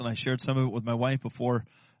and I shared some of it with my wife before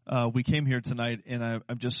we came here tonight, and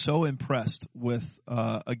I'm just so impressed with,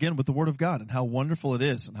 again, with the Word of God and how wonderful it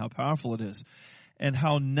is and how powerful it is and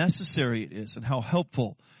how necessary it is and how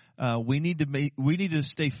helpful. We need to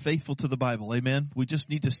stay faithful to the Bible. Amen. We just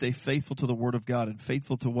need to stay faithful to the Word of God and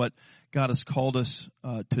faithful to what God has called us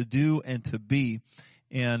to do and to be.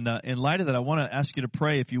 And in light of that, I want to ask you to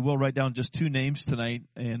pray, if you will, write down just 2 names tonight,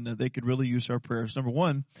 and they could really use our prayers. Number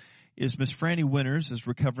one is Miss Franny Winters is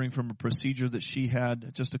recovering from a procedure that she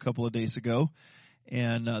had just a couple of days ago.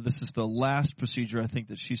 And this is the last procedure I think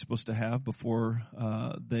that she's supposed to have before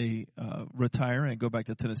they retire and go back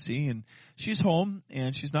to Tennessee. And she's home,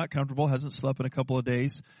 and she's not comfortable, hasn't slept in a couple of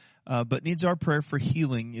days, but needs our prayer for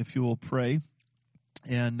healing, if you will pray.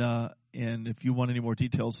 And if you want any more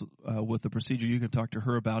details with the procedure, you can talk to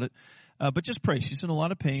her about it. But just pray. She's in a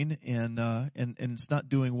lot of pain, and it's not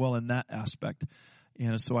doing well in that aspect.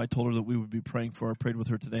 And so I told her that we would be praying for her. I prayed with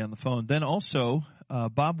her today on the phone. Then also,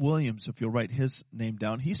 Bob Williams, if you'll write his name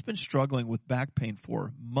down, he's been struggling with back pain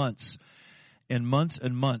for months and months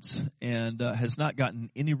and months, and has not gotten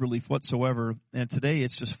any relief whatsoever. And today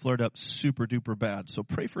it's just flared up super duper bad. So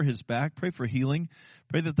pray for his back, pray for healing,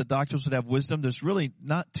 pray that the doctors would have wisdom. There's really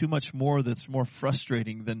not too much more that's more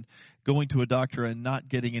frustrating than going to a doctor and not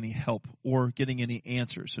getting any help or getting any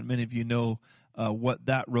answers. And many of you know what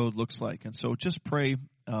that road looks like. And so just pray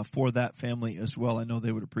for that family as well. I know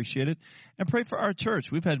they would appreciate it. And pray for our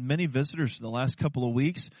church. We've had many visitors in the last couple of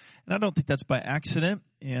weeks, and I don't think that's by accident.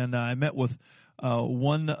 And I met with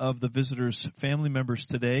one of the visitors' family members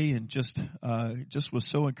today, and just was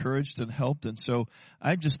so encouraged and helped. And so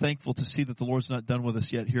I'm just thankful to see that the Lord's not done with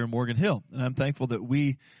us yet here in Morgan Hill. And I'm thankful that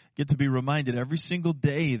we get to be reminded every single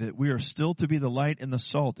day that we are still to be the light and the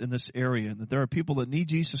salt in this area, and that there are people that need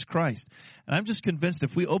Jesus Christ. And I'm just convinced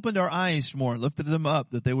if we opened our eyes more, lifted them up,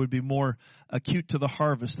 that they would be more acute to the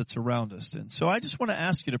harvest that's around us. And so I just want to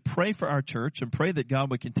ask you to pray for our church and pray that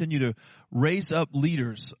God would continue to raise up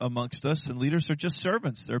leaders amongst us. And leaders are just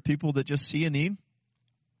servants. They're people that just see a need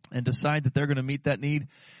and decide that they're going to meet that need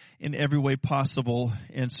in every way possible.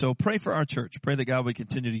 And so pray for our church. Pray that God would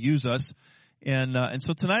continue to use us. And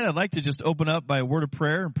so tonight I'd like to just open up by a word of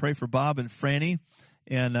prayer and pray for Bob and Franny,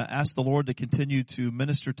 and ask the Lord to continue to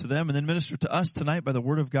minister to them and then minister to us tonight by the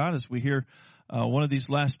Word of God as we hear one of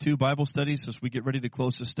these last 2 Bible studies as we get ready to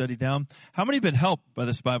close this study down. How many have been helped by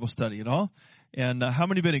this Bible study at all? And how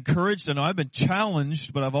many have been encouraged? I know I've been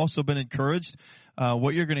challenged, but I've also been encouraged.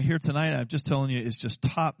 What you're going to hear tonight, I'm just telling you, is just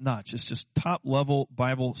top notch. It's just top level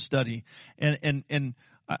Bible study. And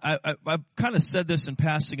I've kind of said this in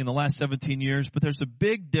passing in the last 17 years, but there's a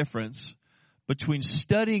big difference between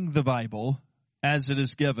studying the Bible as it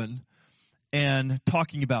is given and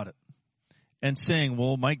talking about it and saying,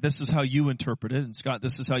 well, Mike, this is how you interpret it, and Scott,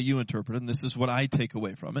 this is how you interpret it, and this is what I take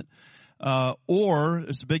away from it. Or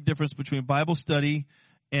there's a big difference between Bible study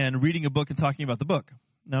and reading a book and talking about the book.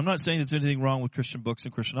 Now, I'm not saying there's anything wrong with Christian books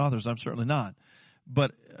and Christian authors. I'm certainly not.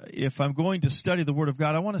 But if I'm going to study the Word of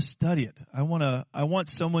God, I want to study it. I want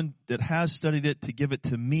someone that has studied it to give it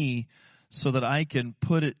to me so that I can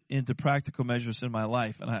put it into practical measures in my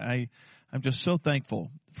life. And I'm just so thankful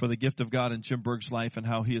for the gift of God in Jim Berg's life and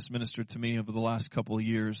how he has ministered to me over the last couple of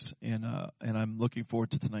years. And I'm looking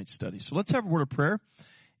forward to tonight's study. So let's have a word of prayer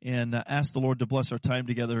and ask the Lord to bless our time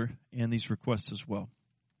together and these requests as well.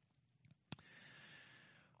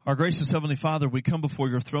 Our gracious Heavenly Father, we come before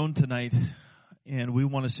your throne tonight, and we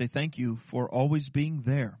want to say thank you for always being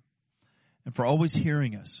there and for always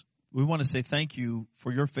hearing us. We want to say thank you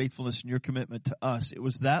for your faithfulness and your commitment to us. It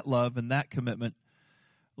was that love and that commitment,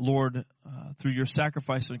 Lord, through your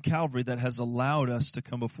sacrifice on Calvary that has allowed us to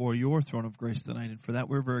come before your throne of grace tonight, and for that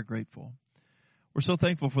we're very grateful. We're so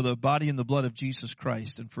thankful for the body and the blood of Jesus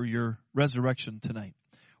Christ and for your resurrection tonight.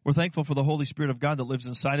 We're thankful for the Holy Spirit of God that lives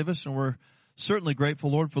inside of us, and we're certainly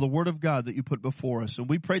grateful, Lord, for the Word of God that you put before us. And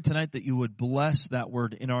we pray tonight that you would bless that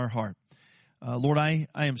Word in our heart. Lord, I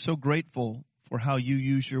am so grateful for how you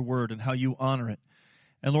use your Word and how you honor it.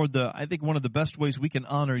 And Lord, I think one of the best ways we can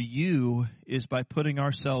honor you is by putting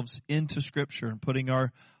ourselves into Scripture and putting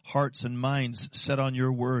our hearts and minds set on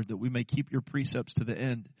your Word, that we may keep your precepts to the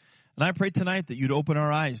end. And I pray tonight that you'd open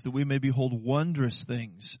our eyes, that we may behold wondrous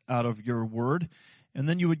things out of your Word, and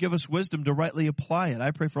then you would give us wisdom to rightly apply it.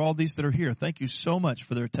 I pray for all these that are here. Thank you so much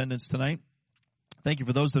for their attendance tonight. Thank you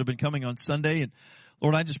for those that have been coming on Sunday. And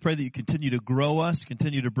Lord, I just pray that you continue to grow us,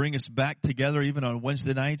 continue to bring us back together even on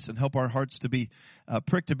Wednesday nights, and help our hearts to be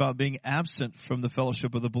pricked about being absent from the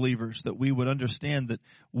fellowship of the believers, that we would understand that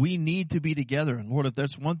we need to be together. And Lord, if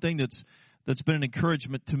there's one thing that's been an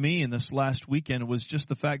encouragement to me in this last weekend was just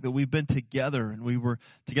the fact that we've been together, and we were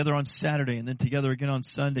together on Saturday and then together again on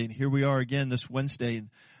Sunday, and here we are again this Wednesday. And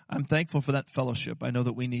I'm thankful for that fellowship. I know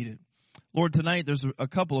that we need it. Lord, tonight there's a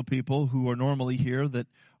couple of people who are normally here that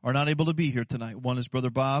are not able to be here tonight. One is Brother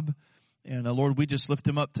Bob. And Lord, we just lift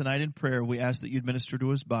him up tonight in prayer. We ask that you'd minister to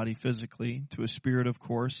his body physically, to his spirit, of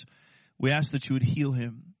course. We ask that you would heal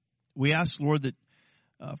him. We ask, Lord, that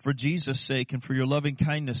for Jesus' sake and for your loving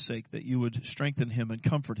kindness' sake, that you would strengthen him and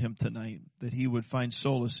comfort him tonight, that he would find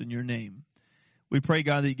solace in your name. We pray,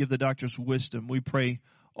 God, that you give the doctors wisdom. We pray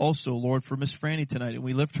also, Lord, for Miss Franny tonight, and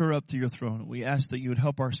we lift her up to your throne. We ask that you would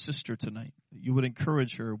help our sister tonight, that you would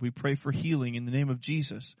encourage her. We pray for healing in the name of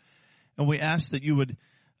Jesus. And we ask that you would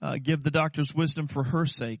give the doctors wisdom for her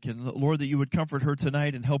sake. And Lord, that you would comfort her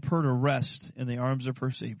tonight and help her to rest in the arms of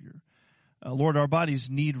her Savior. Lord, our bodies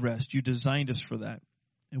need rest. You designed us for that.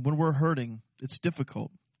 And when we're hurting, it's difficult.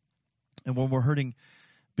 And when we're hurting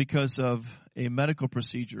because of a medical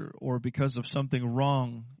procedure or because of something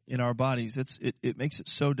wrong in our bodies, it makes it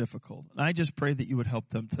so difficult. And I just pray that you would help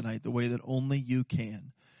them tonight the way that only you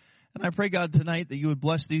can. And I pray, God, tonight that you would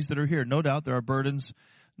bless these that are here. No doubt there are burdens.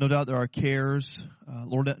 No doubt there are cares.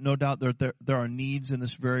 Lord, no doubt there are needs in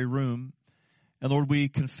this very room. And Lord, we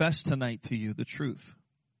confess tonight to you the truth.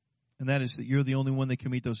 And that is that you're the only one that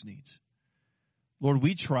can meet those needs. Lord,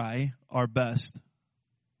 we try our best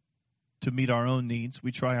to meet our own needs.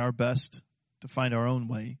 We try our best to find our own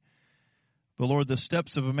way. But Lord, the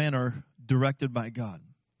steps of a man are directed by God.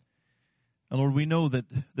 And Lord, we know that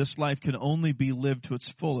this life can only be lived to its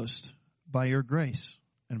fullest by your grace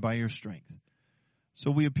and by your strength.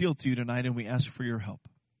 So we appeal to you tonight and we ask for your help.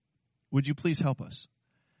 Would you please help us?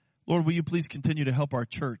 Lord, will you please continue to help our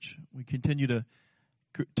church? We continue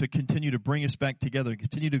to bring us back together,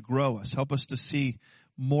 continue to grow us. Help us to see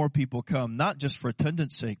more people come, not just for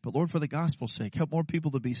attendance sake, but Lord, for the gospel's sake. Help more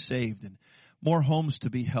people to be saved and more homes to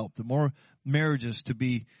be helped and more marriages to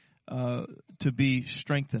be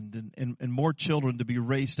strengthened and more children to be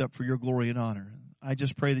raised up for your glory and honor. I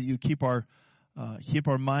just pray that you keep our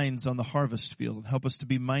minds on the harvest field and help us to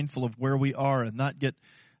be mindful of where we are and not get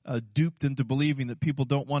duped into believing that people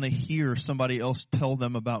don't want to hear somebody else tell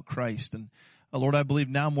them about Christ. And Lord, I believe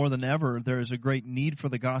now more than ever there is a great need for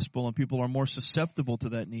the gospel and people are more susceptible to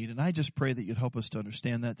that need. And I just pray that you'd help us to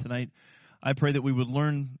understand that tonight. I pray that we would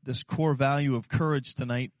learn this core value of courage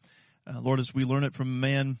tonight. Lord, as we learn it from a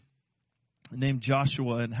man named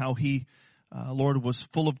Joshua and how he, Lord, was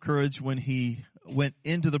full of courage when he went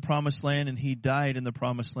into the promised land and he died in the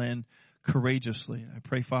promised land courageously. I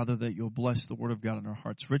pray, Father, that you'll bless the word of God in our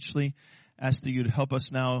hearts richly. Ask that you'd help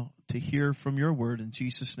us now to hear from your word. In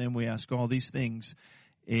Jesus' name we ask all these things.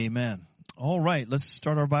 Amen. All right, let's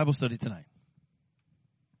start our Bible study tonight.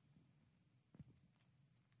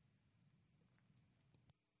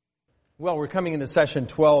 Well, we're coming into session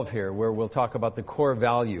 12 here, where we'll talk about the core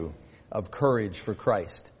value of courage for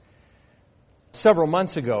Christ. Several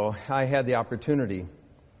months ago, I had the opportunity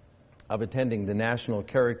of attending the National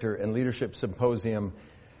Character and Leadership Symposium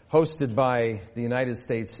hosted by the United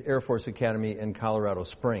States Air Force Academy in Colorado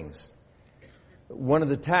Springs. One of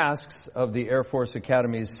the tasks of the Air Force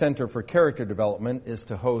Academy's Center for Character Development is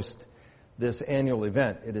to host this annual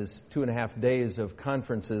event. It is 2.5 days of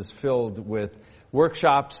conferences filled with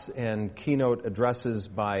workshops and keynote addresses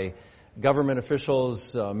by government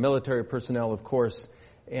officials, military personnel, of course,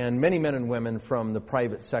 and many men and women from the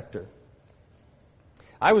private sector.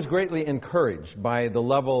 I was greatly encouraged by the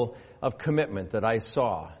level of commitment that I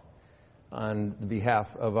saw on the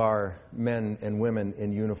behalf of our men and women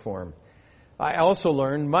in uniform. I also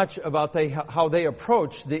learned much about how they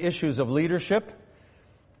approach the issues of leadership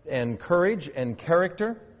and courage and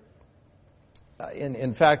character.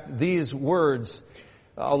 In fact, these words,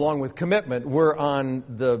 along with commitment, were on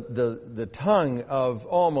the tongue of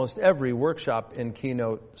almost every workshop and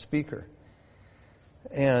keynote speaker.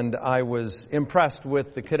 And I was impressed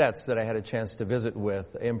with the cadets that I had a chance to visit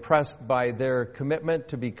with, impressed by their commitment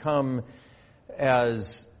to become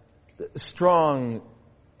as strong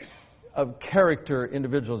of character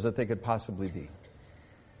individuals that they could possibly be.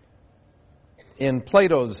 In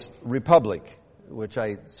Plato's Republic, which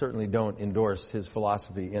I certainly don't endorse his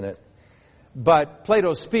philosophy in it, but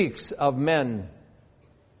Plato speaks of men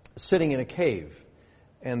sitting in a cave,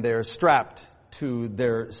 and they're strapped to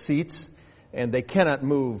their seats, and they cannot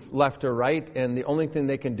move left or right, and the only thing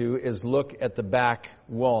they can do is look at the back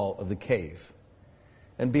wall of the cave.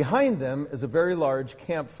 And behind them is a very large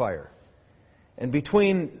campfire. And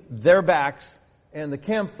between their backs and the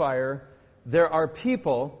campfire, there are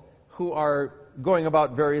people who are going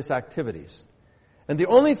about various activities. And the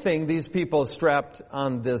only thing these people strapped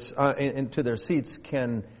on this into their seats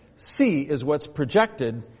can see is what's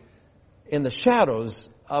projected in the shadows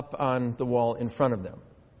up on the wall in front of them.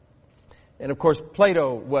 And of course,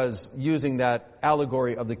 Plato was using that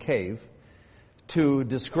allegory of the cave to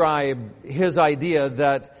describe his idea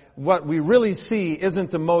that what we really see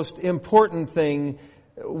isn't the most important thing,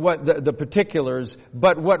 what the particulars,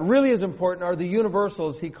 but what really is important are the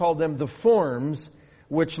universals. He called them the forms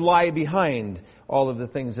which lie behind all of the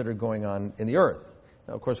things that are going on in the earth.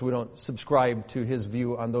 Now, of course, we don't subscribe to his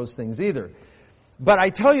view on those things either. But I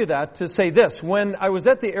tell you that to say this. When I was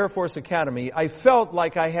at the Air Force Academy, I felt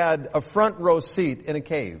like I had a front row seat in a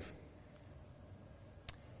cave.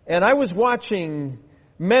 And I was watching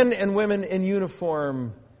men and women in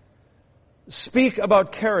uniform speak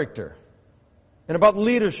about character, and about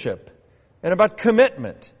leadership, and about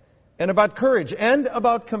commitment, and about courage, and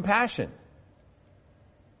about compassion.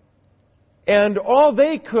 And all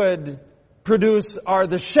they could produce are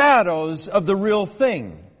the shadows of the real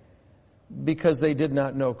thing, because they did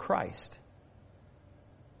not know Christ.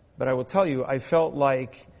 But I will tell you, I felt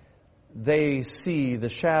like they see the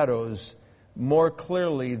shadows more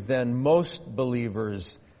clearly than most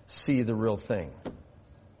believers see the real thing.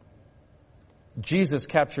 Jesus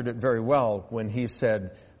captured it very well when he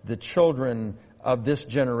said, the children of this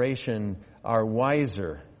generation are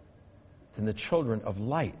wiser than the children of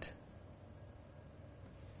light.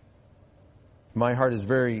 My heart is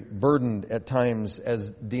very burdened at times as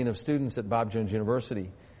Dean of Students at Bob Jones University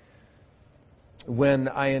when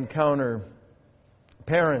I encounter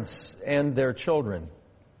parents and their children.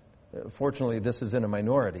 Fortunately, this is in a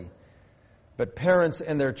minority. But parents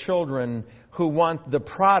and their children who want the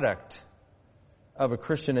product of a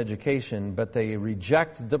Christian education, but they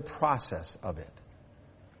reject the process of it.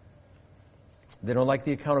 They don't like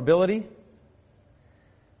the accountability.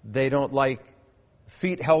 They don't like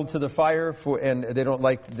feet held to the fire, and they don't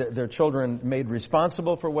like their children made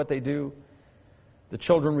responsible for what they do. The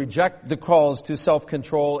children reject the calls to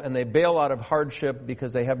self-control, and they bail out of hardship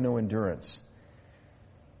because they have no endurance.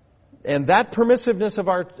 And that permissiveness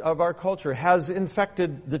of our culture has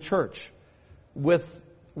infected the church with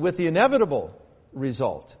the inevitable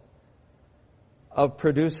result of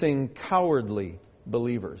producing cowardly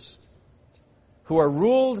believers who are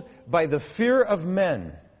ruled by the fear of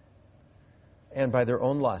men and by their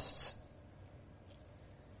own lusts.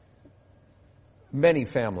 Many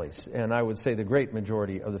families, and I would say the great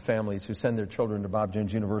majority of the families who send their children to Bob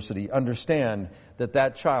Jones University, understand that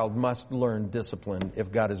that child must learn discipline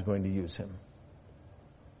if God is going to use him.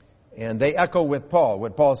 And they echo with Paul,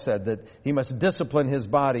 what Paul said, that he must discipline his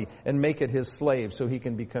body and make it his slave so he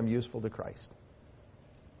can become useful to Christ.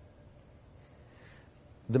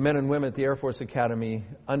 The men and women at the Air Force Academy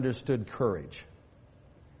understood courage.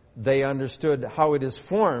 They understood how it is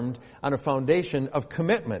formed on a foundation of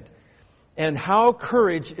commitment, and how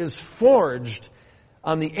courage is forged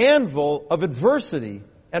on the anvil of adversity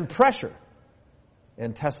and pressure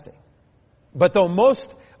and testing. But though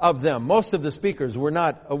most of the speakers were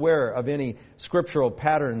not aware of any scriptural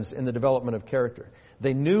patterns in the development of character,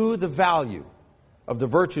 they knew the value of the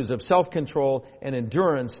virtues of self-control and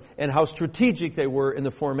endurance and how strategic they were in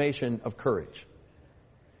the formation of courage.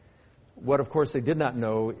 What, of course, they did not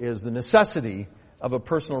know is the necessity of a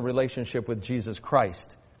personal relationship with Jesus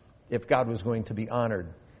Christ if God was going to be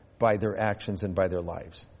honored by their actions and by their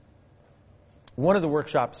lives. One of the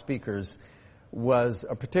workshop speakers was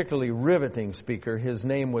a particularly riveting speaker. His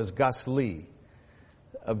name was Gus Lee,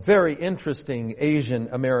 a very interesting Asian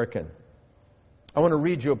American. I want to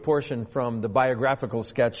read you a portion from the biographical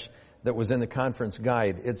sketch that was in the conference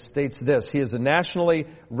guide. It states this: he is a nationally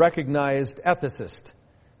recognized ethicist.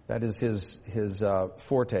 That is his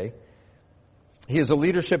forte. He is a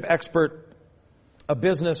leadership expert, a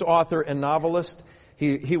business author and novelist.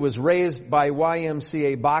 He was raised by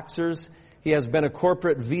YMCA boxers. He has been a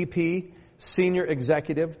corporate VP, senior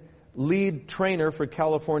executive, lead trainer for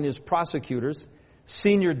California's prosecutors,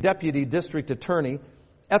 senior deputy district attorney,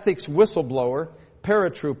 ethics whistleblower,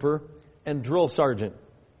 paratrooper, and drill sergeant.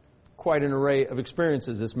 Quite an array of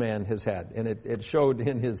experiences this man has had, and it showed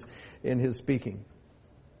in his speaking.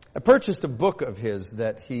 I purchased a book of his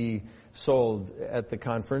that he sold at the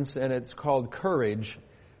conference, and it's called Courage,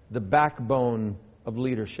 the Backbone of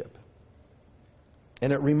Leadership.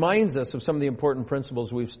 And it reminds us of some of the important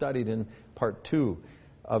principles we've studied in part 2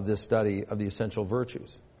 of this study of the essential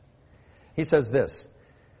virtues. He says this: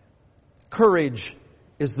 courage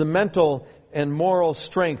is the mental and moral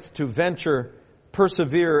strength to venture,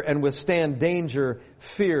 persevere, and withstand danger,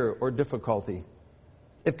 fear, or difficulty.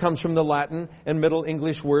 It comes from the Latin and Middle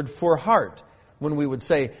English word for heart, when we would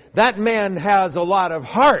say, that man has a lot of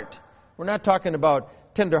heart. We're not talking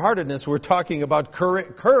about tenderheartedness, we're talking about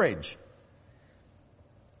courage.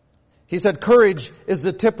 He said courage is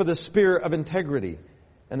the tip of the spear of integrity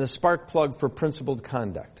and the spark plug for principled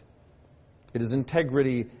conduct. It is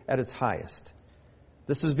integrity at its highest.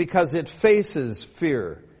 This is because it faces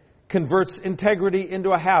fear, converts integrity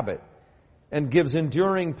into a habit, and gives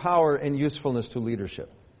enduring power and usefulness to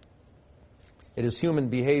leadership. It is human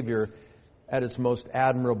behavior at its most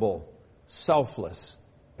admirable, selfless,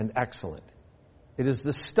 and excellent. It is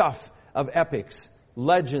the stuff of epics,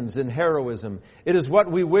 legends, and heroism. It is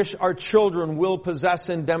what we wish our children will possess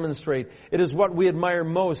and demonstrate. It is what we admire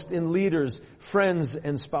most in leaders, friends,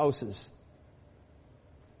 and spouses.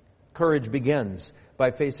 Courage begins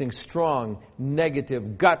by facing strong,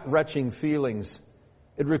 negative, gut-wrenching feelings.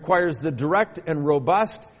 It requires the direct and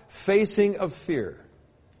robust facing of fear.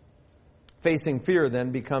 Facing fear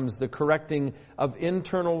then becomes the correcting of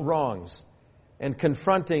internal wrongs and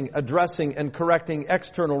confronting, addressing, and correcting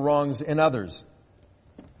external wrongs in others.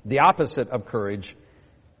 The opposite of courage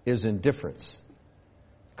is indifference.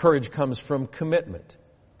 Courage comes from commitment,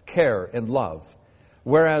 care, and love,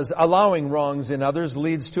 whereas allowing wrongs in others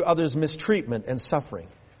leads to others' mistreatment and suffering.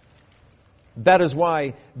 That is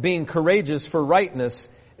why being courageous for rightness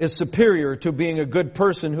is superior to being a good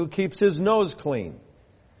person who keeps his nose clean.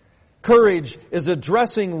 Courage is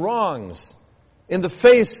addressing wrongs in the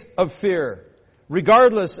face of fear,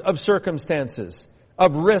 regardless of circumstances,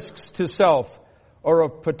 of risks to self, or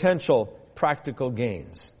of potential practical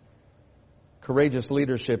gains. Courageous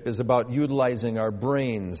leadership is about utilizing our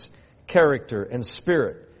brains, character, and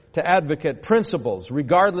spirit to advocate principles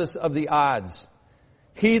regardless of the odds,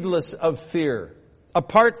 heedless of fear,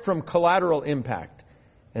 apart from collateral impact,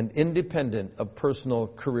 and independent of personal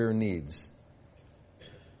career needs.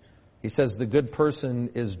 He says the good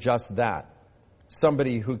person is just that,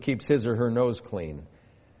 somebody who keeps his or her nose clean.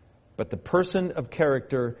 But the person of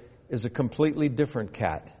character is a completely different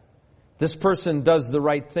cat. This person does the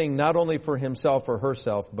right thing not only for himself or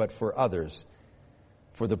herself, but for others,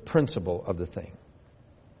 for the principle of the thing.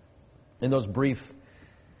 In those brief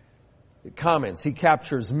comments, he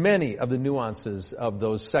captures many of the nuances of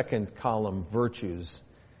those second column virtues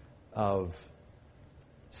of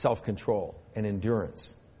self-control and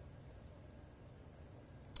endurance.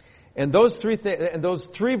 And those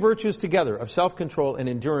three virtues together of self-control and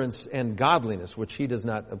endurance and godliness, which he does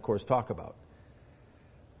not, of course, talk about,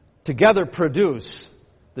 together produce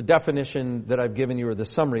the definition that I've given you, or the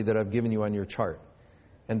summary that I've given you on your chart.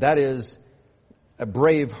 And that is a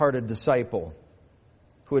brave-hearted disciple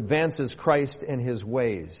who advances Christ and his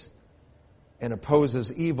ways and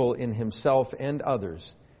opposes evil in himself and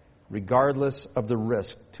others, regardless of the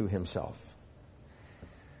risk to himself.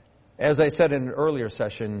 As I said in an earlier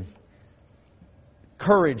session,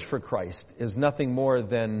 courage for Christ is nothing more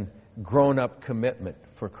than grown-up commitment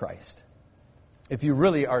for Christ. If you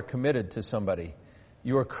really are committed to somebody,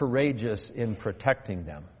 you are courageous in protecting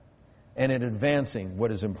them and in advancing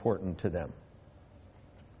what is important to them.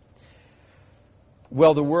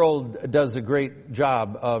 Well, the world does a great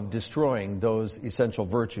job of destroying those essential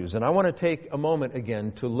virtues. And I want to take a moment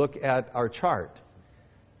again to look at our chart.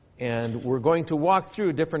 And we're going to walk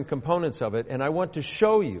through different components of it. And I want to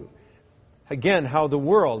show you, again, how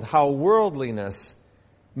worldliness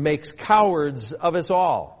makes cowards of us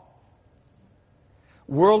all.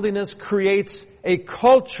 Worldliness creates a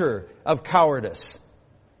culture of cowardice.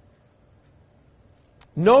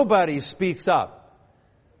 Nobody speaks up.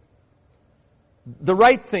 The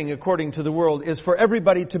right thing, according to the world, is for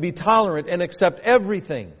everybody to be tolerant and accept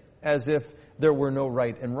everything as if there were no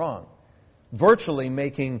right and wrong, virtually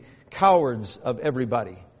making cowards of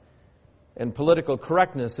everybody. And political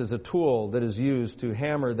correctness is a tool that is used to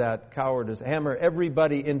hammer that cowardice, hammer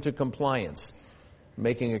everybody into compliance,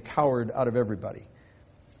 making a coward out of everybody.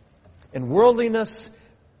 And worldliness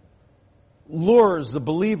lures the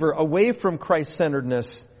believer away from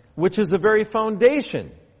Christ-centeredness, which is the very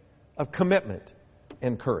foundation of commitment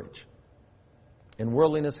and courage. And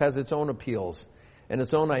worldliness has its own appeals and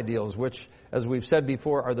its own ideals, which, as we've said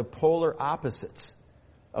before, are the polar opposites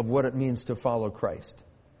of what it means to follow Christ.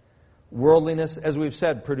 Worldliness, as we've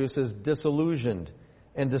said, produces disillusioned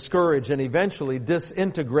and discouraged and eventually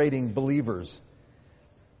disintegrating believers.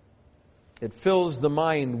 It fills the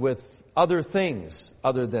mind with other things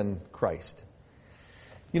other than Christ.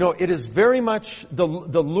 You know, it is very much, the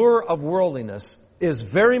lure of worldliness is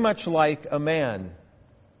very much like a man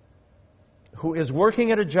who is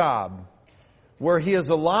working at a job where he is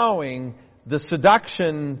allowing the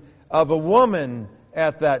seduction of a woman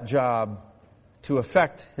at that job to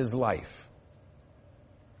affect his life.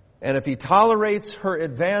 and if he tolerates her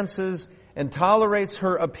advances and tolerates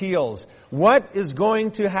her appeals, what is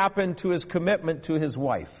going to happen to his commitment to his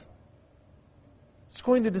wife? It's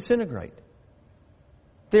going to disintegrate.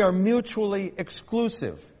 They are mutually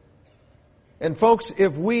exclusive. And folks,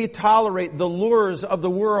 if we tolerate the lures of the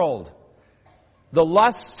world, the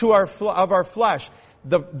lusts of our flesh,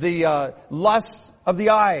 the lusts of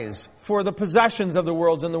the eyes for the possessions of the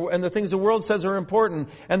world and the things the world says are important,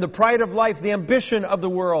 and the pride of life, the ambition of the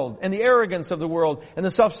world, and the arrogance of the world, and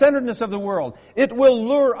the self-centeredness of the world, it will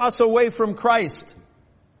lure us away from Christ.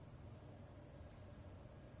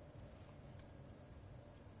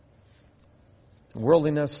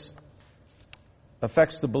 Worldliness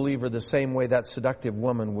affects the believer the same way that seductive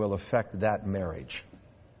woman will affect that marriage.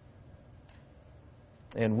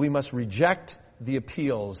 And we must reject the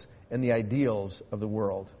appeals and the ideals of the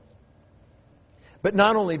world. But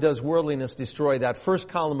not only does worldliness destroy that first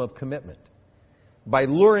column of commitment by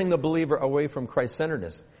luring the believer away from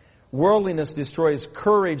Christ-centeredness, worldliness destroys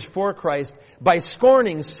courage for Christ by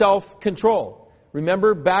scorning self-control.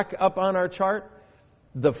 Remember back up on our chart,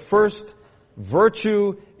 the first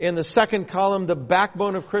virtue in the second column, the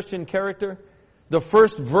backbone of Christian character. The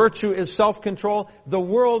first virtue is self-control. The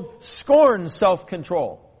world scorns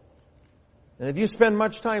self-control. And if you spend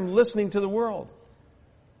much time listening to the world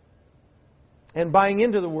and buying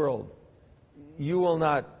into the world, you will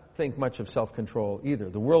not think much of self-control either.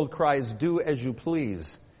 The world cries, do as you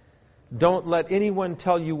please. Don't let anyone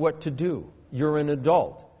tell you what to do. You're an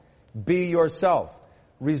adult. Be yourself.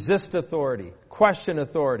 Resist authority. Question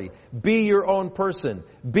authority. Be your own person.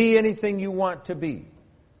 Be anything you want to be.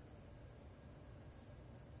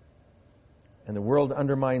 And the world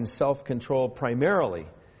undermines self-control primarily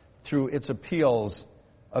through its appeals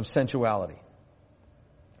of sensuality.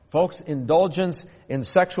 Folks, indulgence in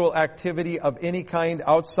sexual activity of any kind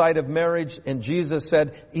outside of marriage, and Jesus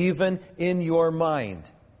said, even in your mind,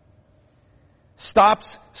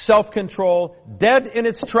 stops self-control dead in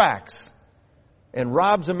its tracks and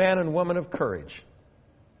robs a man and woman of courage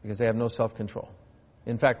because they have no self-control.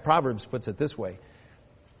 In fact, Proverbs puts it this way,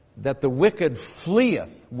 that the wicked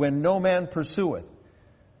fleeth when no man pursueth.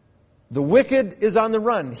 The wicked is on the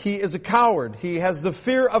run. He is a coward. He has the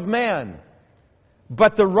fear of man.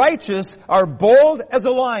 But the righteous are bold as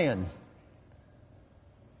a lion.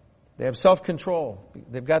 They have self-control.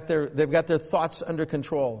 They've got their thoughts under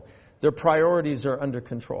control. Their priorities are under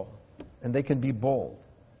control. And they can be bold.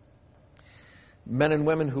 Men and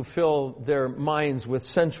women who fill their minds with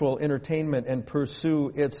sensual entertainment and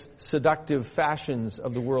pursue its seductive fashions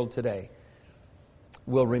of the world today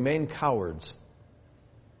will remain cowards.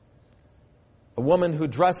 A woman who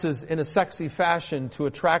dresses in a sexy fashion to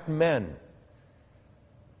attract men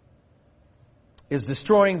is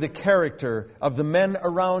destroying the character of the men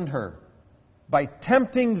around her by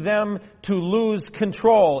tempting them to lose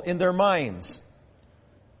control in their minds.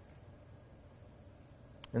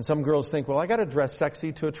 And some girls think, well, I got to dress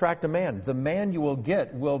sexy to attract a man. The man you will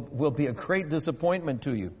get will be a great disappointment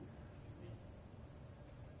to you.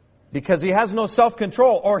 Because he has no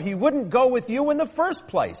self-control, or he wouldn't go with you in the first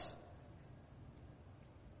place.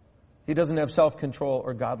 He doesn't have self-control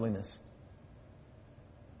or godliness.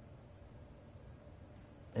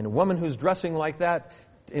 And a woman who's dressing like that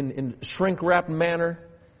in shrink-wrapped manner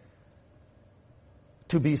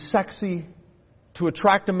to be sexy, to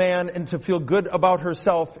attract a man, and to feel good about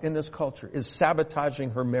herself in this culture is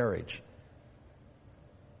sabotaging her marriage.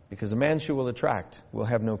 Because the man she will attract will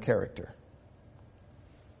have no character.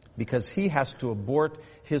 Because he has to abort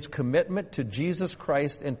his commitment to Jesus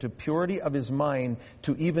Christ and to purity of his mind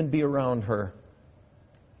to even be around her.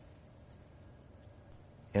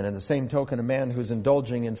 And in the same token, a man who's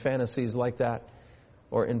indulging in fantasies like that,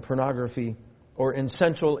 or in pornography, or in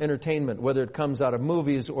sensual entertainment, whether it comes out of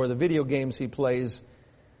movies or the video games he plays,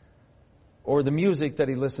 or the music that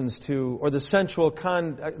he listens to, or the sensual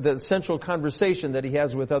conversation that he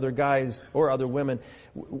has with other guys or other women,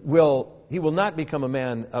 he will not become a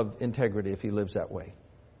man of integrity if he lives that way.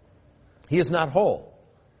 He is not whole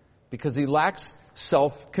because he lacks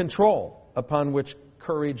self-control upon which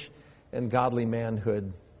courage and godly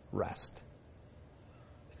manhood rest.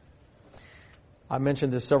 I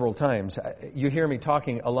mentioned this several times. You hear me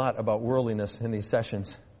talking a lot about worldliness in these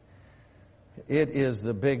sessions. It is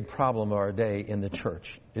the big problem of our day in the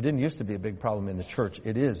church. It didn't used to be a big problem in the church.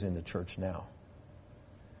 It is in the church now.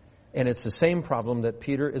 And it's the same problem that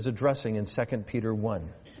Peter is addressing in 2 Peter 1.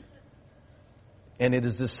 And it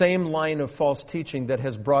is the same line of false teaching that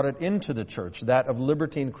has brought it into the church, that of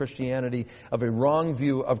libertine Christianity, of a wrong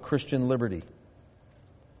view of Christian liberty.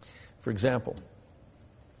 For example,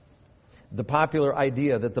 the popular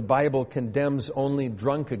idea that the Bible condemns only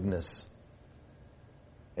drunkenness.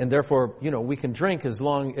 And therefore, we can drink as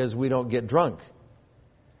long as we don't get drunk.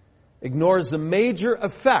 Ignores the major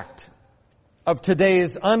effect of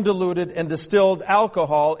today's undiluted and distilled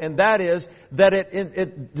alcohol, and that is that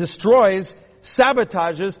it destroys,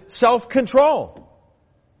 sabotages self-control.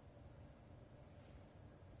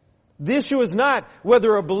 The issue is not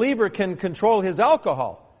whether a believer can control his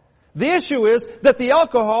alcohol. The issue is that the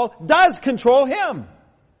alcohol does control him.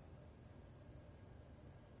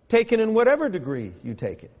 Taken in whatever degree you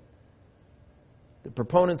take it. The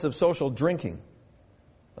proponents of social drinking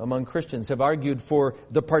among Christians have argued for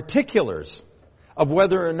the particulars of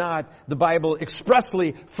whether or not the Bible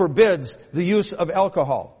expressly forbids the use of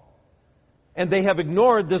alcohol. And they have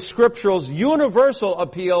ignored the Scripture's universal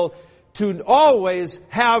appeal to always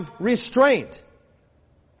have restraint.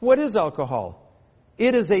 What is alcohol?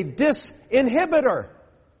 It is a disinhibitor.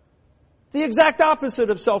 The exact opposite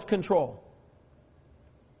of self-control.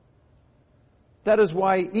 That is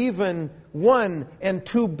why even 1 and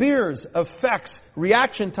 2 beers affects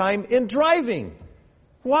reaction time in driving.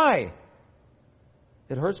 Why?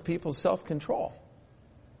 It hurts people's self-control.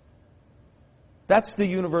 That's the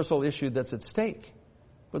universal issue that's at stake,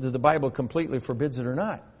 whether the Bible completely forbids it or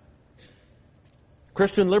not.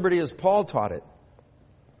 Christian liberty, as Paul taught it,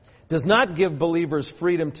 does not give believers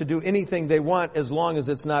freedom to do anything they want as long as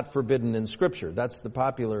it's not forbidden in Scripture. That's the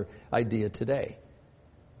popular idea today.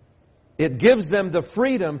 It gives them the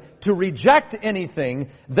freedom to reject anything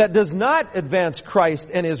that does not advance Christ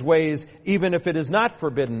and His ways, even if it is not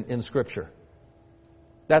forbidden in Scripture.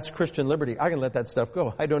 That's Christian liberty. I can let that stuff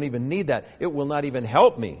go. I don't even need that. It will not even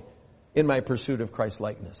help me in my pursuit of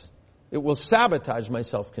Christ-likeness. It will sabotage my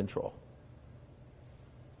self-control.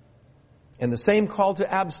 And the same call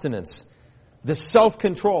to abstinence, this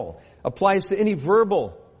self-control, applies to any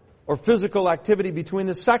verbal or physical activity between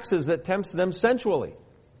the sexes that tempts them sensually.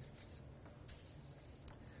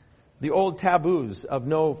 The old taboos of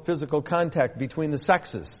no physical contact between the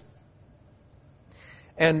sexes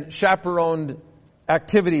and chaperoned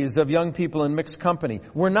activities of young people in mixed company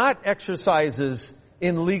were not exercises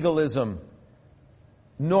in legalism,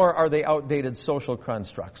 nor are they outdated social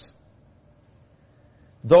constructs.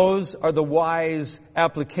 Those are the wise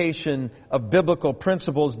application of biblical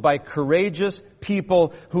principles by courageous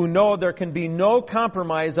people who know there can be no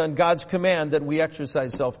compromise on God's command that we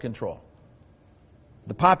exercise self-control.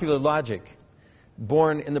 The popular logic,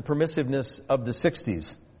 born in the permissiveness of the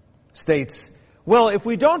 60s, states, well, if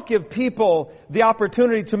we don't give people the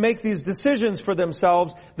opportunity to make these decisions for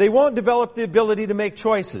themselves, they won't develop the ability to make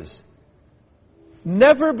choices.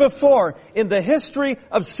 Never before in the history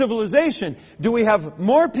of civilization do we have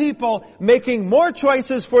more people making more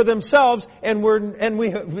choices for themselves, and we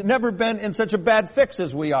have never been in such a bad fix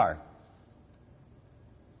as we are.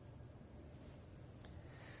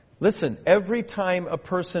 Listen, every time a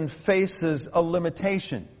person faces a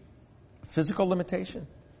limitation, physical limitation,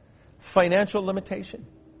 financial limitation,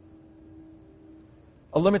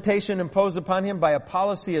 a limitation imposed upon him by a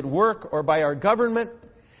policy at work or by our government,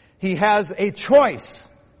 he has a choice.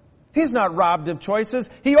 He's not robbed of choices.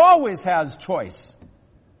 He always has choice.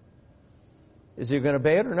 Is he going to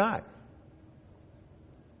obey it or not?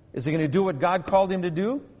 Is he going to do what God called him to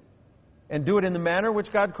do? And do it in the manner which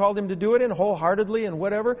God called him to do it in, wholeheartedly and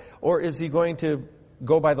whatever? Or is he going to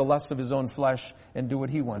go by the lusts of his own flesh and do what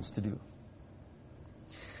he wants to do?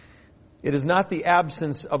 It is not the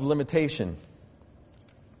absence of limitation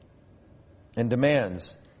and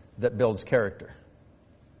demands that builds character.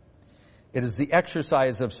 It is the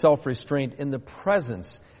exercise of self-restraint in the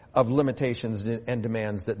presence of limitations and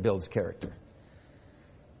demands that builds character.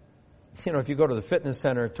 If you go to the fitness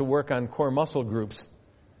center to work on core muscle groups,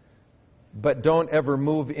 but don't ever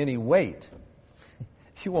move any weight,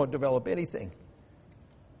 you won't develop anything.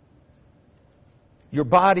 Your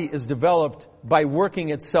body is developed by working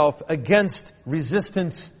itself against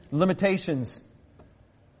resistance, limitations.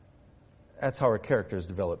 That's how our character is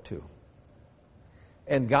developed too.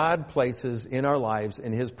 And God places in our lives,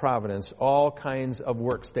 in His providence, all kinds of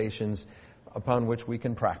workstations upon which we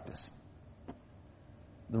can practice.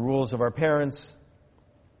 The rules of our parents,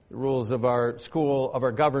 the rules of our school, of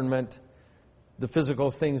our government, the physical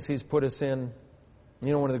things He's put us in.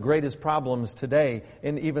 One of the greatest problems today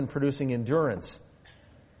in even producing endurance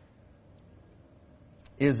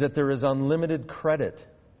is that there is unlimited credit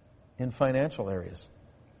in financial areas.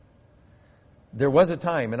 There was a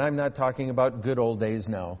time, and I'm not talking about good old days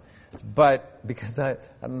now, but because I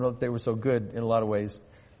don't know if they were so good in a lot of ways,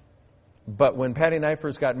 but when Patty and I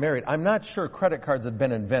first got married, I'm not sure credit cards had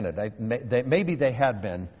been invented. Maybe they had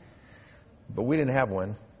been, but we didn't have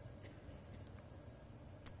one.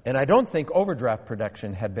 And I don't think overdraft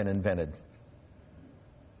protection had been invented.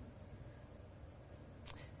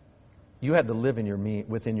 You had to live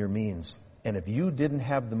within your means. And if you didn't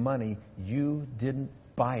have the money, you didn't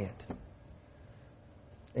buy it.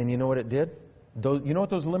 And you know what it did? You know what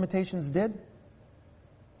those limitations did?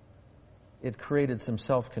 It created some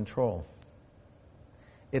self-control.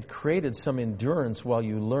 It created some endurance while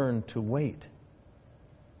you learned to wait.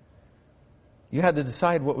 You had to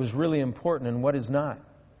decide what was really important and what is not.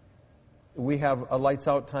 We have a lights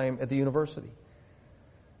out time at the university.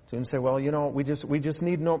 Students say, well, we just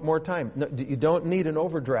need more time. No, you don't need an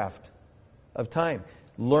overdraft of time.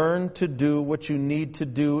 Learn to do what you need to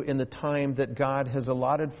do in the time that God has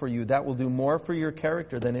allotted for you. That will do more for your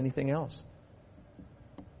character than anything else.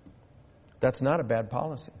 That's not a bad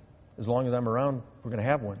policy. As long as I'm around, we're going to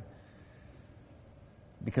have one.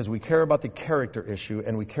 Because we care about the character issue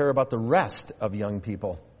and we care about the rest of young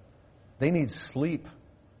people. They need sleep.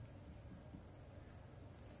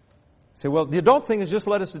 Say, well, the adult thing is just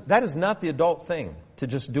that is not the adult thing, to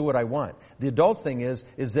just do what I want. The adult thing is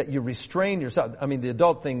that you restrain yourself. I mean, the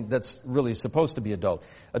adult thing that's really supposed to be adult.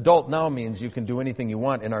 Adult now means you can do anything you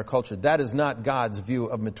want in our culture. That is not God's view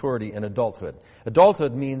of maturity and adulthood.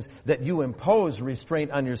 Adulthood means that you impose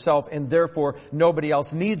restraint on yourself and therefore nobody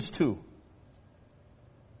else needs to.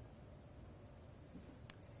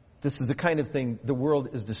 This is the kind of thing the world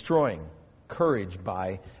is destroying courage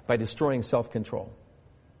by destroying self-control.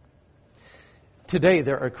 Today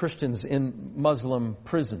there are Christians in Muslim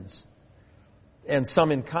prisons and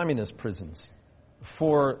some in communist prisons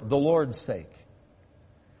for the Lord's sake.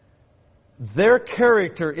 Their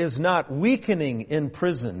character is not weakening in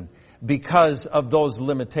prison because of those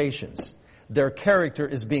limitations. Their character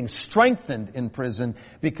is being strengthened in prison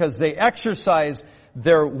because they exercise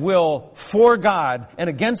their will for God and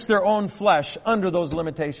against their own flesh under those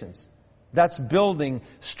limitations. That's building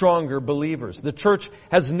stronger believers. The church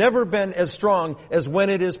has never been as strong as when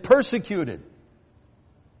it is persecuted.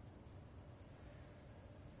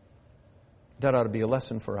 That ought to be a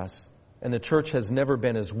lesson for us. And the church has never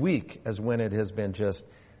been as weak as when it has been just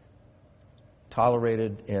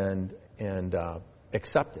tolerated and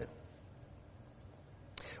accepted.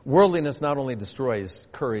 Worldliness not only destroys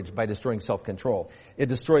courage by destroying self-control, it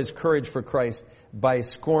destroys courage for Christ by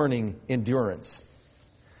scorning endurance.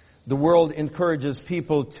 The world encourages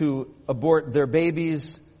people to abort their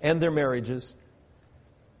babies and their marriages.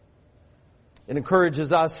 It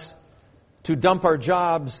encourages us to dump our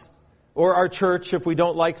jobs or our church if we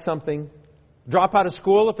don't like something. Drop out of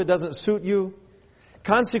school if it doesn't suit you.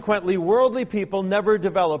 Consequently, worldly people never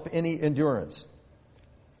develop any endurance.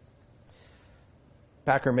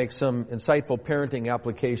 Packer makes some insightful parenting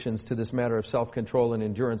applications to this matter of self-control and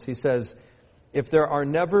endurance. He says, if there are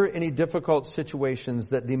never any difficult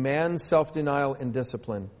situations that demand self-denial and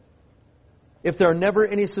discipline, if there are never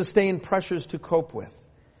any sustained pressures to cope with,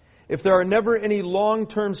 if there are never any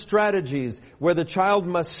long-term strategies where the child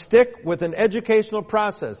must stick with an educational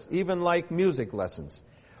process, even like music lessons,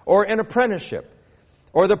 or an apprenticeship,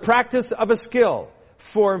 or the practice of a skill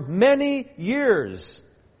for many years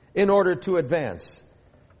in order to advance,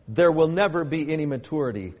 there will never be any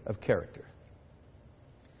maturity of character.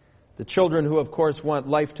 The children who, of course, want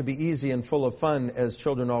life to be easy and full of fun, as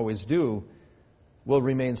children always do, will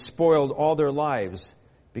remain spoiled all their lives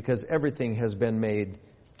because everything has been made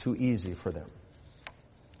too easy for them.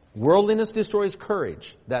 Worldliness destroys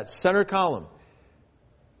courage, that center column,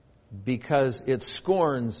 because it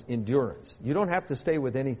scorns endurance. You don't have to stay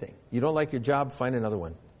with anything. You don't like your job, find another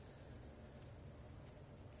one.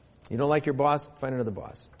 You don't like your boss, find another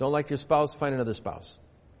boss. Don't like your spouse, find another spouse.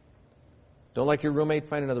 Don't like your roommate,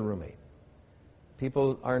 find another roommate.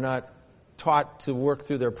 People are not taught to work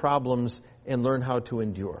through their problems and learn how to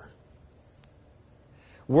endure.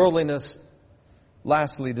 Worldliness,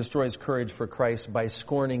 lastly, destroys courage for Christ by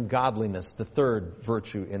scorning godliness, the third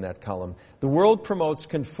virtue in that column. The world promotes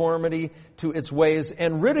conformity to its ways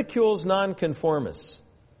and ridicules nonconformists.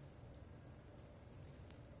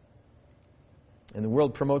 And the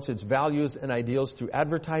world promotes its values and ideals through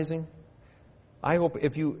advertising. I hope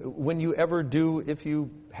when you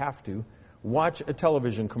have to, watch a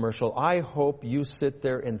television commercial, I hope you sit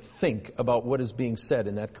there and think about what is being said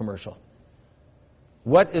in that commercial.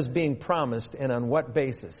 What is being promised and on what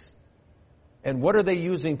basis? And what are they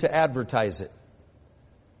using to advertise it?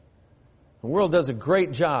 The world does a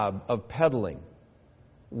great job of peddling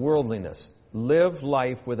worldliness. Live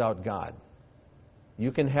life without God.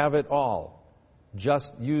 You can have it all.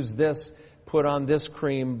 Just use this, put on this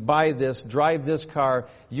cream, buy this, drive this car.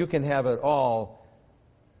 You can have it all,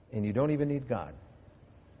 and you don't even need God.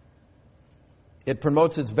 It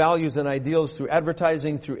promotes its values and ideals through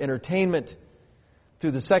advertising, through entertainment,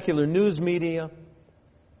 through the secular news media,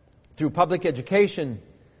 through public education,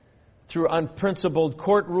 through unprincipled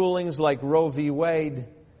court rulings like Roe v. Wade,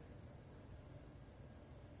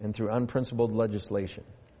 and through unprincipled legislation.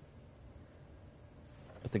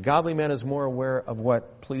 But the godly man is more aware of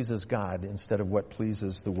what pleases God instead of what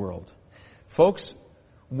pleases the world. Folks,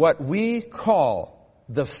 what we call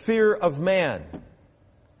the fear of man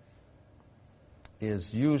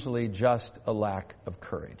is usually just a lack of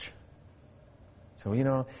courage. So,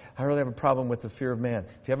 I really have a problem with the fear of man.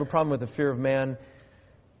 If you have a problem with the fear of man,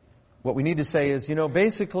 what we need to say is,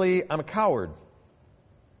 basically, I'm a coward.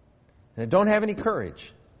 And I don't have any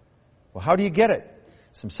courage. Well, how do you get it?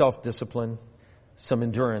 Some self-discipline, some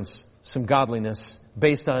endurance, some godliness,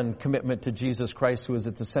 based on commitment to Jesus Christ, who is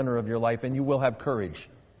at the center of your life, and you will have courage.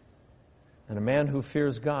 And a man who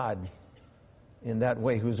fears God in that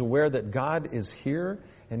way, who's aware that God is here,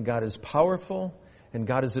 and God is powerful, and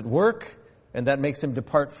God is at work, and that makes him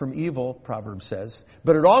depart from evil, Proverbs says.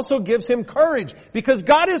 But it also gives him courage, because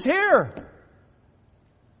God is here.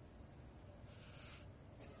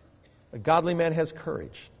 A godly man has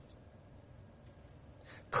courage.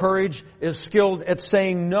 Courage is skilled at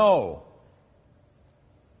saying no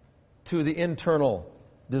to the internal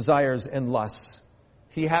desires and lusts.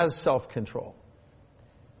 He has self-control.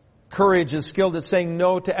 Courage is skilled at saying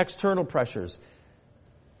no to external pressures.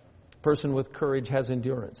 A person with courage has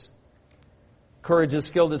endurance. Courage is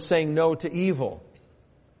skilled at saying no to evil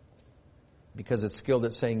because it's skilled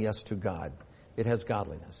at saying yes to God. It has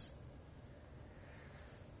godliness.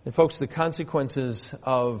 And folks, the consequences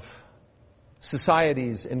of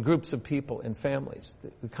societies and groups of people and families,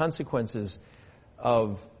 the consequences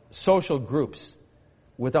of social groups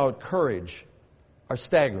without courage are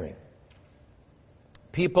staggering.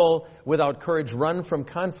 People without courage run from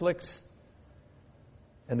conflicts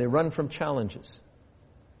and they run from challenges.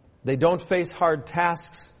 They don't face hard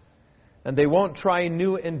tasks and they won't try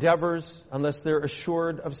new endeavors unless they're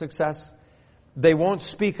assured of success. They won't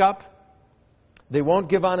speak up. They won't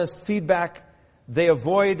give honest feedback. They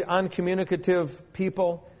avoid uncommunicative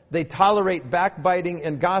people. They tolerate backbiting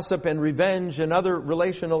and gossip and revenge and other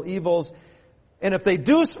relational evils. And if they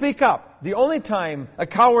do speak up, the only time a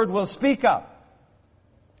coward will speak up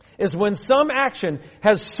is when some action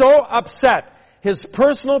has so upset his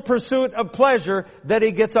personal pursuit of pleasure that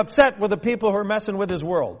he gets upset with the people who are messing with his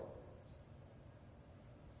world.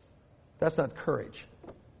 That's not courage.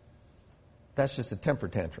 That's just a temper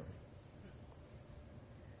tantrum.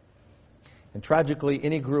 And tragically,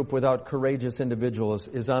 any group without courageous individuals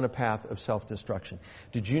is on a path of self-destruction.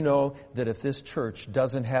 Did you know that if this church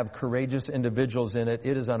doesn't have courageous individuals in it,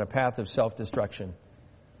 it is on a path of self-destruction?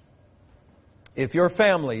 If your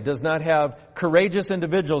family does not have courageous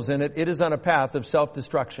individuals in it, it is on a path of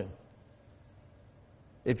self-destruction.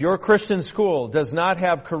 If your Christian school does not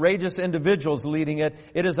have courageous individuals leading it,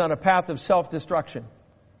 it is on a path of self-destruction.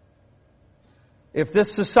 If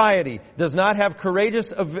this society does not have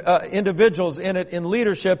courageous individuals in it in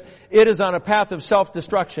leadership, it is on a path of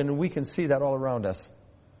self-destruction, and we can see that all around us.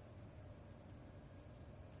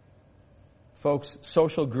 Folks,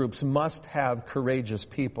 social groups must have courageous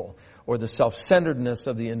people, or the self-centeredness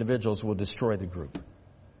of the individuals will destroy the group.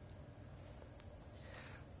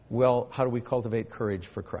 Well, how do we cultivate courage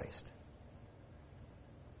for Christ?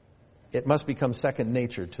 It must become second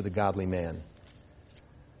nature to the godly man.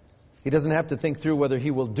 He doesn't have to think through whether he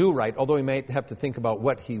will do right, although he may have to think about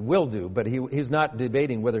what he will do, but he's not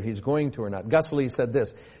debating whether he's going to or not. Gus Lee said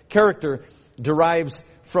this: character derives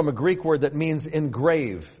from a Greek word that means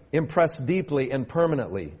engrave, impress deeply and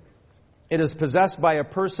permanently. It is possessed by a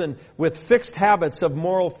person with fixed habits of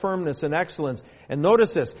moral firmness and excellence. And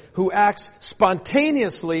notice this, who acts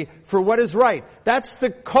spontaneously for what is right. That's the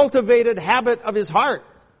cultivated habit of his heart.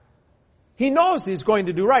 He knows he's going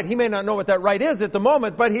to do right. He may not know what that right is at the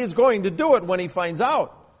moment, but he's going to do it when he finds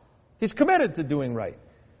out. He's committed to doing right.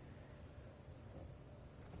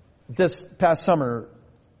 This past summer,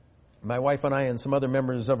 my wife and I and some other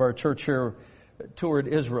members of our church here toured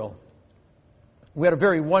Israel. We had a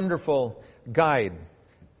very wonderful guide,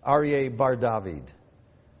 Aryeh Bar David,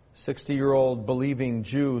 60-year-old believing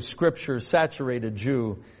Jew, scripture-saturated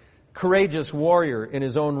Jew, courageous warrior in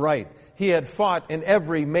his own right. He had fought in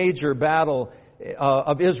every major battle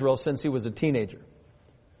of Israel since he was a teenager.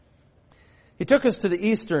 He took us to the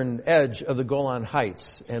eastern edge of the Golan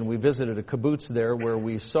Heights, and we visited a kibbutz there where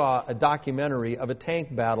we saw a documentary of a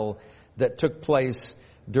tank battle that took place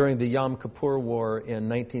during the Yom Kippur War in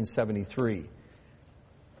 1973.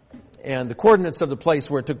 And the coordinates of the place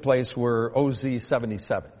where it took place were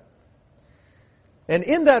OZ-77. And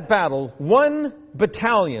in that battle, 1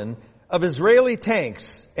 battalion of Israeli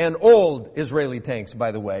tanks, and old Israeli tanks,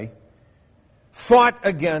 by the way, fought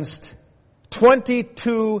against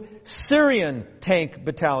 22 Syrian tank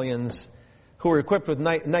battalions who were equipped with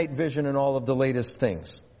night vision and all of the latest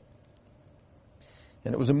things.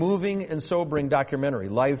 And it was a moving and sobering documentary,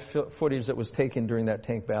 live footage that was taken during that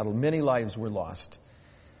tank battle. Many lives were lost.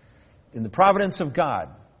 In the providence of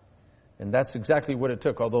God, and that's exactly what it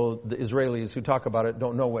took, although the Israelis who talk about it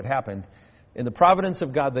don't know what happened. In the providence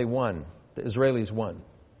of God, they won. The Israelis won.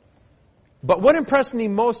 But what impressed me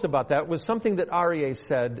most about that was something that Aryeh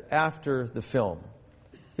said after the film.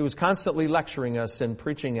 He was constantly lecturing us and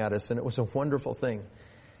preaching at us, and it was a wonderful thing.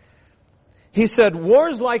 He said,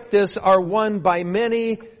 wars like this are won by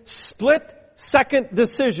many split-second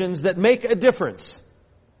decisions that make a difference.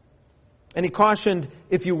 And he cautioned,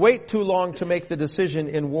 if you wait too long to make the decision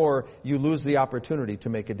in war, you lose the opportunity to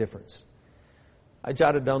make a difference. I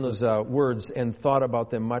jotted down those words and thought about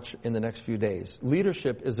them much in the next few days.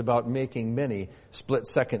 Leadership is about making many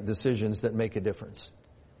split-second decisions that make a difference.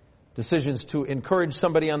 Decisions to encourage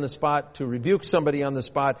somebody on the spot, to rebuke somebody on the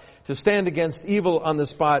spot, to stand against evil on the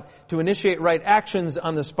spot, to initiate right actions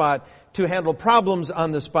on the spot, to handle problems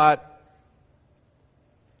on the spot.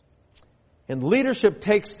 And leadership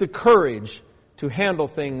takes the courage to handle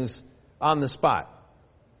things on the spot.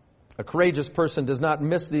 A courageous person does not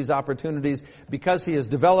miss these opportunities because he has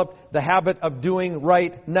developed the habit of doing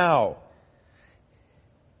right now.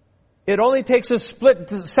 It only takes a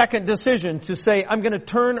split-second decision to say, I'm going to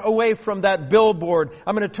turn away from that billboard.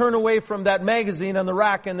 I'm going to turn away from that magazine on the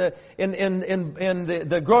rack in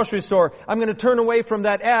the grocery store. I'm going to turn away from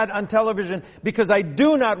that ad on television because I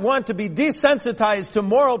do not want to be desensitized to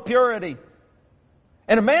moral purity.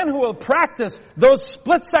 And a man who will practice those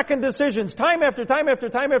split-second decisions time after time after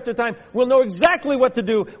time after time will know exactly what to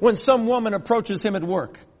do when some woman approaches him at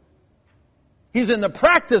work. He's in the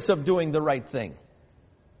practice of doing the right thing.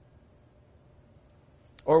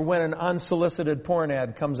 Or when an unsolicited porn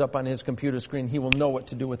ad comes up on his computer screen, he will know what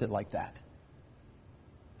to do with it like that.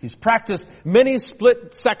 He's practiced many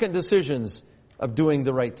split-second decisions of doing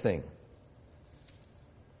the right thing.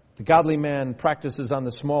 The godly man practices on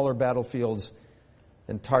the smaller battlefields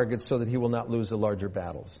and targets so that he will not lose the larger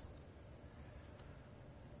battles.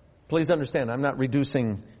 Please understand, I'm not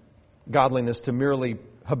reducing godliness to merely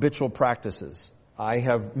habitual practices. I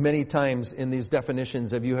have many times in these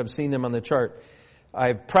definitions, if you have seen them on the chart,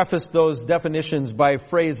 I've prefaced those definitions by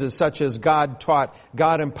phrases such as God taught,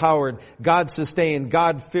 God empowered, God sustained,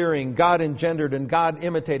 God fearing, God engendered, and God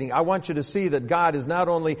imitating. I want you to see that God is not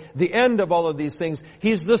only the end of all of these things,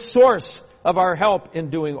 He's the source of our help in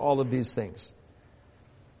doing all of these things.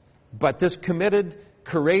 But this committed,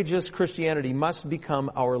 courageous Christianity must become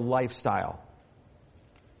our lifestyle.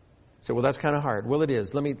 So, well, that's kind of hard. Well, it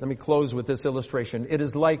is. Let me close with this illustration. It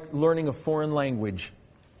is like learning a foreign language.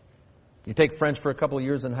 You take French for a couple of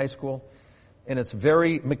years in high school, and it's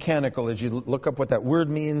very mechanical as you look up what that word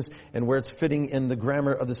means and where it's fitting in the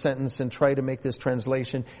grammar of the sentence and try to make this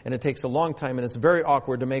translation. And it takes a long time, and it's very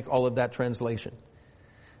awkward to make all of that translation.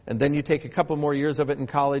 And then you take a couple more years of it in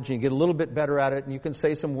college and you get a little bit better at it, and you can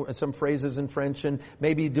say some phrases in French and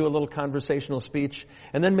maybe do a little conversational speech.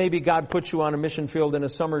 And then maybe God puts you on a mission field in a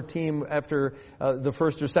summer team after the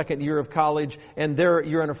first or second year of college, and there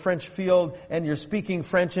you're in a French field and you're speaking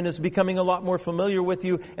French, and it's becoming a lot more familiar with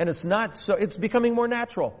you, and it's becoming more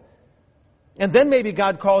natural. And then maybe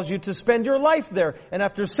God calls you to spend your life there. And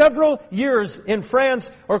after several years in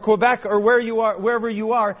France or Quebec or wherever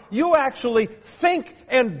you are, you actually think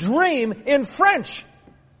and dream in French.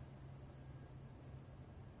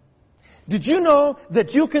 Did you know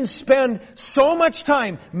that you can spend so much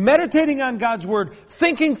time meditating on God's Word,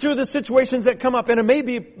 thinking through the situations that come up, and it may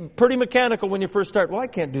be pretty mechanical when you first start. Well, I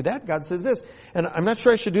can't do that. God says this, and I'm not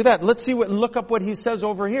sure I should do that. Let's see look up what He says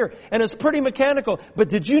over here. And it's pretty mechanical. But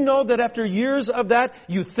did you know that after years of that,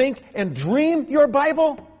 you think and dream your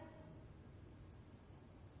Bible?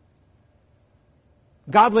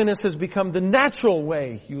 Godliness has become the natural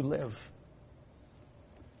way you live.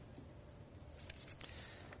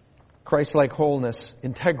 Christ-like wholeness,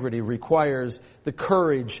 integrity, requires the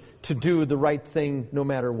courage to do the right thing no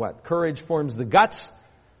matter what. Courage forms the guts,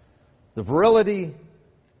 the virility,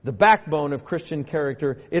 the backbone of Christian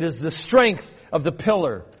character. It is the strength of the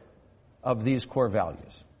pillar of these core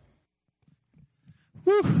values.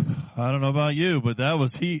 Whew. I don't know about you, but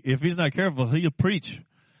if he's not careful, he'll preach.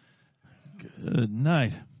 Good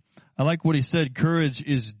night. I like what he said. Courage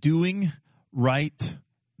is doing right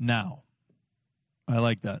now. I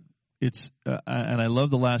like that. And I love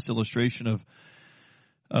the last illustration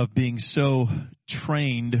of being so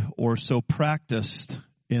trained or so practiced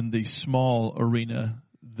in the small arena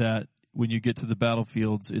that when you get to the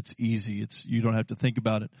battlefields, it's easy. You don't have to think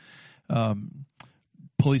about it.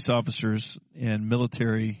 Police officers and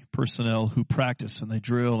military personnel who practice and they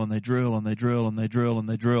drill and they drill and they drill and they drill and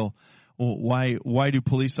they drill. Well, why do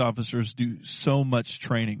police officers do so much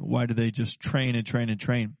training? Why do they just train and train and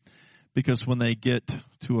train? Because when they get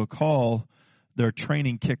to a call, their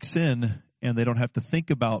training kicks in and they don't have to think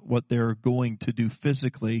about what they're going to do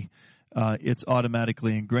physically. It's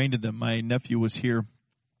automatically ingrained in them. My nephew was here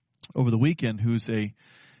over the weekend, who's a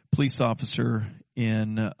police officer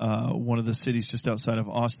in one of the cities just outside of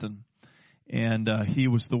Austin. And he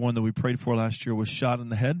was the one that we prayed for last year, was shot in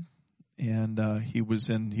the head. And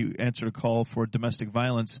he answered a call for domestic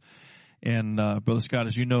violence. And Brother Scott,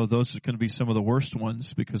 as you know, those are going to be some of the worst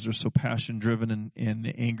ones because they're so passion-driven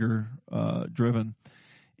and anger-driven.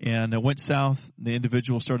 And it went south. The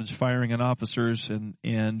individual started firing on officers. And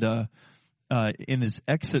in his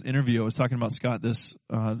exit interview, I was talking about Scott this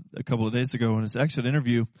a couple of days ago. In his exit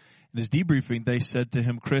interview, in his debriefing, they said to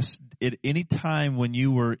him, Chris, at any time when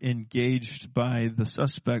you were engaged by the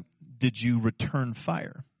suspect, did you return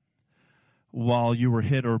fire while you were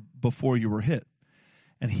hit or before you were hit?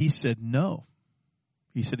 And he said no.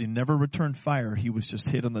 He said he never returned fire. He was just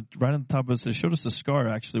hit right on the top of his head. They showed us the scar,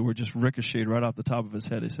 actually, where it just ricocheted right off the top of his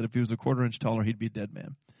head. He said if he was a quarter inch taller, he'd be a dead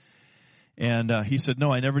man. And he said,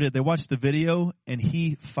 no, I never did. They watched the video, and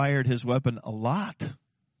he fired his weapon a lot.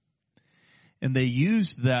 And they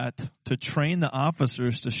used that to train the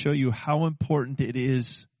officers to show you how important it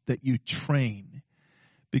is that you train.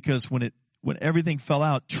 Because when everything fell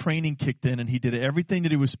out, training kicked in, and he did everything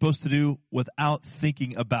that he was supposed to do without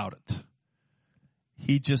thinking about it.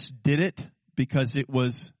 He just did it because it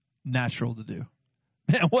was natural to do.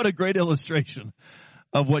 Man, what a great illustration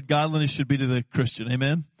of what godliness should be to the Christian.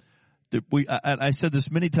 Amen? I said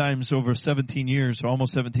this many times over 17 years, or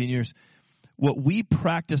almost 17 years. What we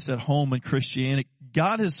practice at home in Christianity,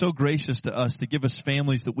 God is so gracious to us to give us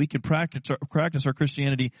families that we can practice our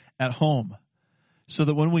Christianity at home. So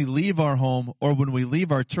that when we leave our home or when we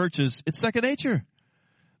leave our churches, it's second nature.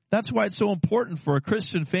 That's why it's so important for a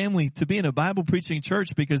Christian family to be in a Bible-preaching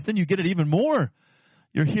church, because then you get it even more.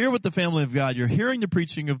 You're here with the family of God. You're hearing the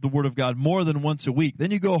preaching of the Word of God more than once a week.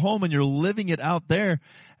 Then you go home and you're living it out there.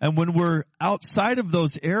 And when we're outside of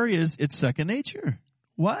those areas, it's second nature.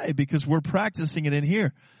 Why? Because we're practicing it in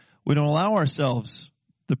here. We don't allow ourselves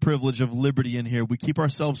the privilege of liberty in here. We keep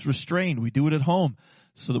ourselves restrained. We do it at home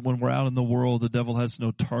so that when we're out in the world, the devil has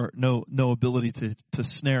no ability to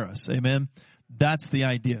snare us. Amen? That's the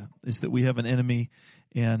idea, is that we have an enemy,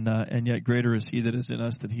 and yet greater is he that is in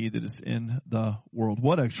us than he that is in the world.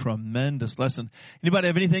 What a tremendous lesson. Anybody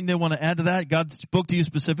have anything they want to add to that? God spoke to you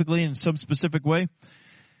specifically in some specific way?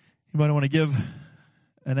 Anybody want to give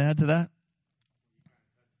an add to that?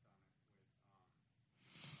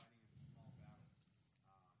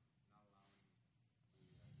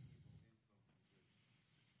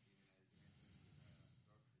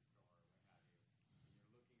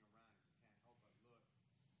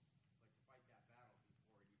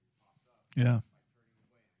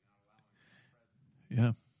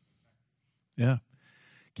 Yeah.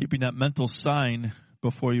 Keeping that mental sign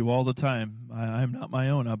before you all the time. I am not my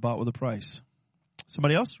own. I bought with a price.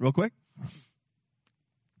 Somebody else, real quick?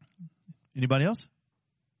 Anybody else?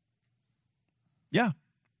 Yeah.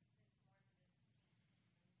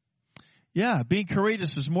 Yeah, being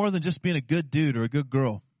courageous is more than just being a good dude or a good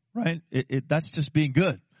girl, right? That's just being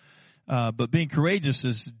good. But being courageous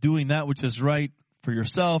is doing that which is right for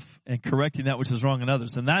yourself and correcting that which is wrong in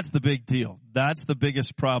others. And that's the big deal. That's the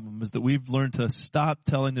biggest problem, is that we've learned to stop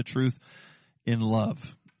telling the truth in love.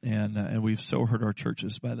 And we've so hurt our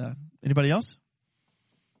churches by that. Anybody else?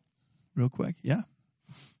 Real quick. Yeah.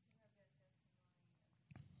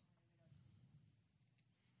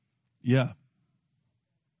 Yeah.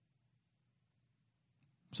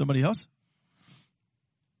 Somebody else?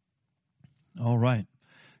 All right.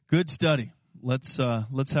 Good study. Let's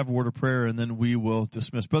have a word of prayer, and then we will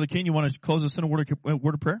dismiss. Brother King, you want to close us in a word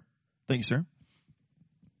of prayer? Thank you, sir.